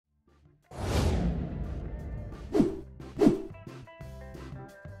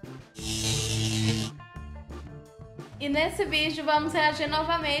E nesse vídeo vamos reagir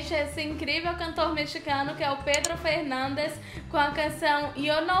novamente a esse incrível cantor mexicano que é o Pedro Fernandez com a canção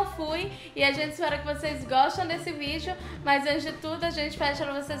Eu Não Fui. E a gente espera que vocês gostem desse vídeo, mas antes de tudo a gente pede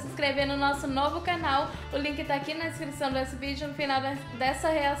para você se inscrever no nosso novo canal. O link tá aqui na descrição desse vídeo, no final dessa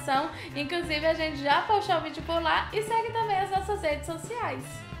reação. Inclusive a gente já postou o vídeo por lá e segue também as nossas redes sociais.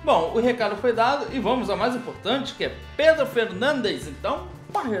 Bom, o recado foi dado e vamos ao mais importante, que é Pedro Fernandez. Então,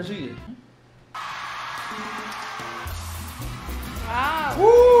 bora reagir.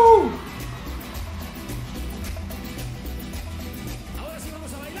 Uau! Ahora sí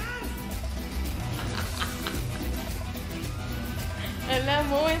vamos a bailar. Ele é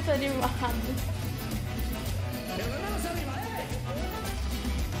muito animado. Pero las manos arriba,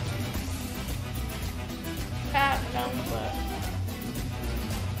 Caramba!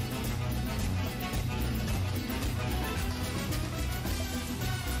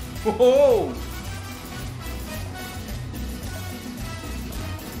 Uou!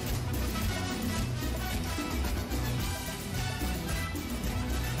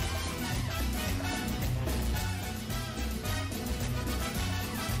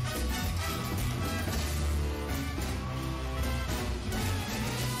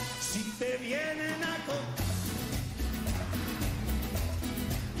 Si te vienen a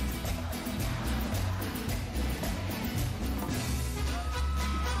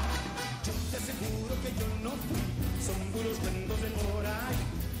yo te aseguro que yo no fui, son puros cuentos de por ahí.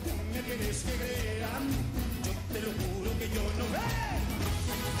 Tú me tienes que creer a mí, yo te lo juro que yo no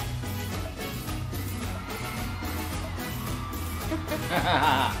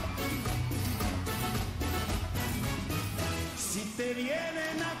Si te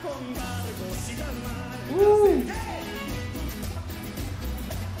vienen a contar cositas malas,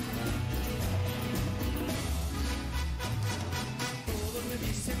 todos me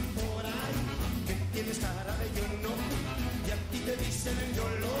dicen por ahí que tienes cara de yo no, y a ti te dicen el yo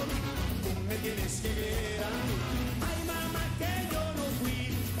lo, tú me tienes que creer a mí. Ay mamá que yo no fui,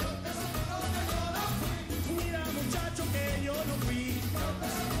 yo te aseguro que yo no fui. Mira muchacho que yo no fui, yo te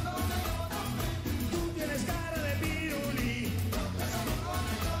aseguro que yo no fui. Tú tienes cara de pirulí.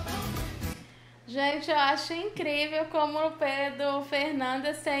 Gente, eu acho incrível como o Pedro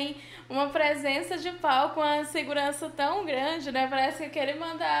Fernandez tem uma presença de palco, uma segurança tão grande, né? Parece que ele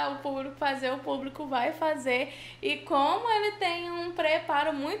mandar o público fazer, o público vai fazer. E como ele tem um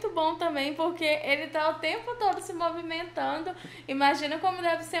preparo muito bom também, porque ele tá o tempo todo se movimentando. Imagina como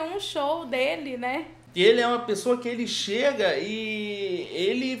deve ser um show dele, né? E ele é uma pessoa que ele chega e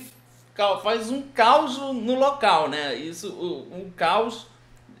ele faz um caos no local, né? Isso, um caos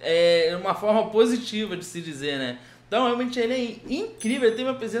é uma forma positiva de se dizer, né? Então, realmente, ele é incrível, ele tem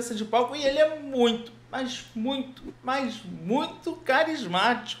uma presença de palco e ele é muito, mas muito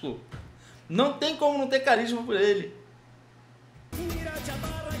carismático. Não tem como não ter carisma por ele. Mira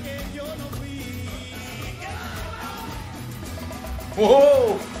chaparra que yo no fui.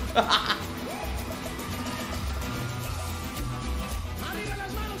 Uou! Arriba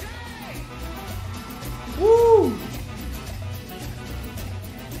las manos,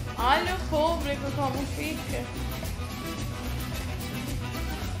 Olha o público como fica.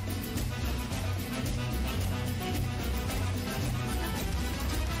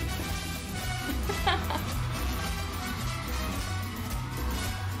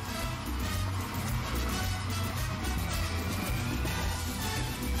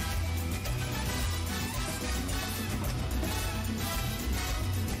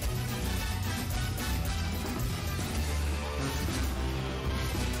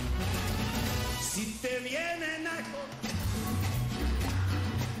 Si te vienen a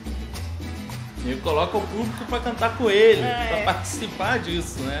E coloca o público para cantar com ele, para participar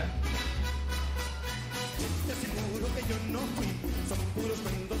disso, né? te aseguro que yo no fui, son puros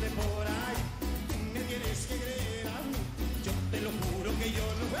cuentos de por ahí. Me tienes que creer a mí, yo te lo juro que yo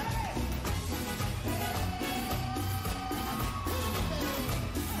no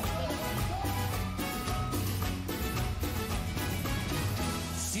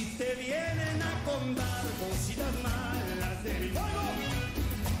Si te vienen a contar cositas malas de mi pueblo.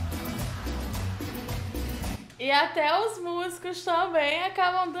 E até os músicos também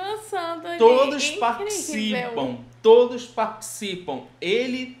acabam dançando ali. Todos Incrível. participam.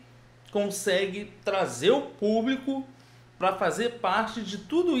 Ele consegue trazer o público para fazer parte de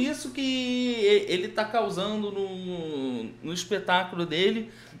tudo isso que ele está causando no espetáculo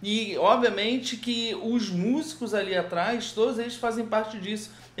dele. E, obviamente, que os músicos ali atrás, todos eles fazem parte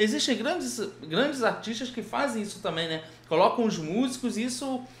disso. Existem grandes artistas que fazem isso também, né? Colocam os músicos e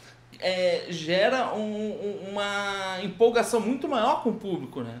isso gera uma empolgação muito maior com o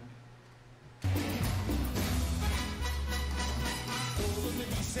público, né?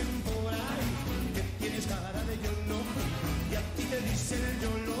 dicen yo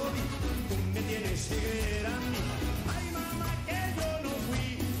lo vi, tú me tienes que creer a mí. Ay mamá que yo no fui,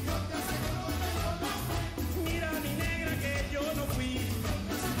 yo te aseguro que yo no fui. Mira mi negra que yo no fui, yo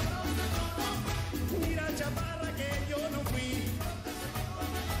te aseguro que yo no fui. Mira chaparra que yo no fui,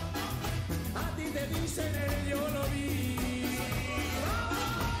 a ti te dicen yo lo vi.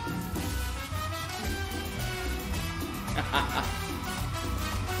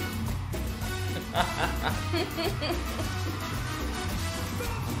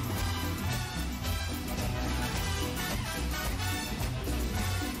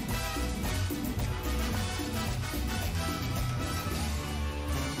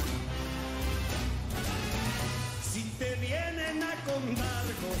 Si te vienen a contar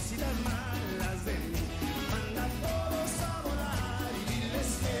cositas malas de mí, manda todos a volar y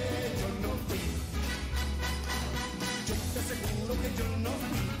diles que yo no fui. Yo te aseguro que yo no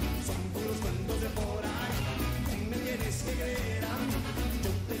fui, son puros cuentos de por ahí. Tú me tienes que creer a mí,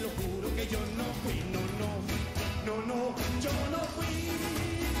 yo te lo juro que yo no fui. No, no, no, no, yo no fui.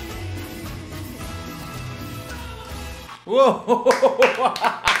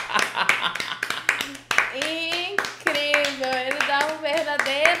 Incrível, ele dá um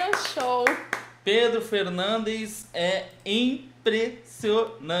verdadeiro show. Pedro Fernandez é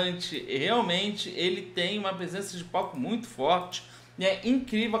impressionante. Realmente ele tem uma presença de palco muito forte. E é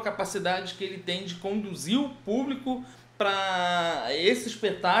incrível a capacidade que ele tem de conduzir o público para esse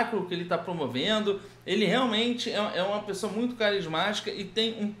espetáculo que ele está promovendo. Ele realmente é uma pessoa muito carismática e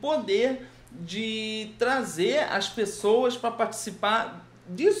tem um poder de trazer as pessoas para participar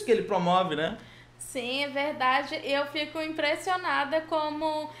disso que ele promove, né? Sim, é verdade. Eu fico impressionada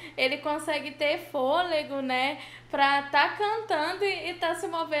como ele consegue ter fôlego, né? Pra tá cantando e tá se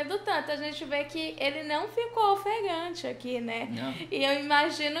movendo tanto. A gente vê que ele não ficou ofegante aqui, né? Não. E eu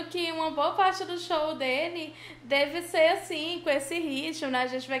imagino que uma boa parte do show dele deve ser assim, com esse ritmo, né? A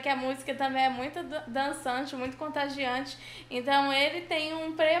gente vê que a música também é muito dançante, muito contagiante. Então ele tem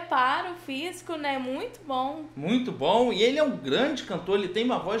um preparo físico, né? Muito bom. Muito bom. E ele é um grande cantor. Ele tem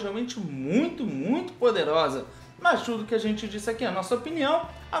uma voz realmente muito, muito poderosa. Mas tudo que a gente disse aqui é a nossa opinião.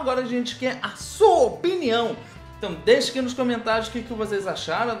 Agora a gente quer a sua opinião. Então deixe aqui nos comentários o que vocês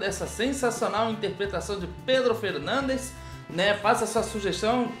acharam dessa sensacional interpretação de Pedro Fernandez, né? Faça sua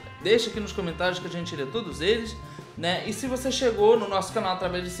sugestão, deixe aqui nos comentários que a gente lê todos eles, né? E se você chegou no nosso canal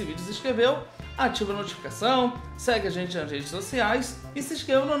através desse vídeo e se inscreveu, ativa a notificação, segue a gente nas redes sociais e se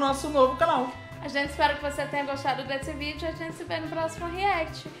inscreva no nosso novo canal. A gente espera que você tenha gostado desse vídeo e a gente se vê no próximo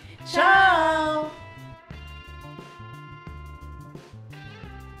react. Tchau!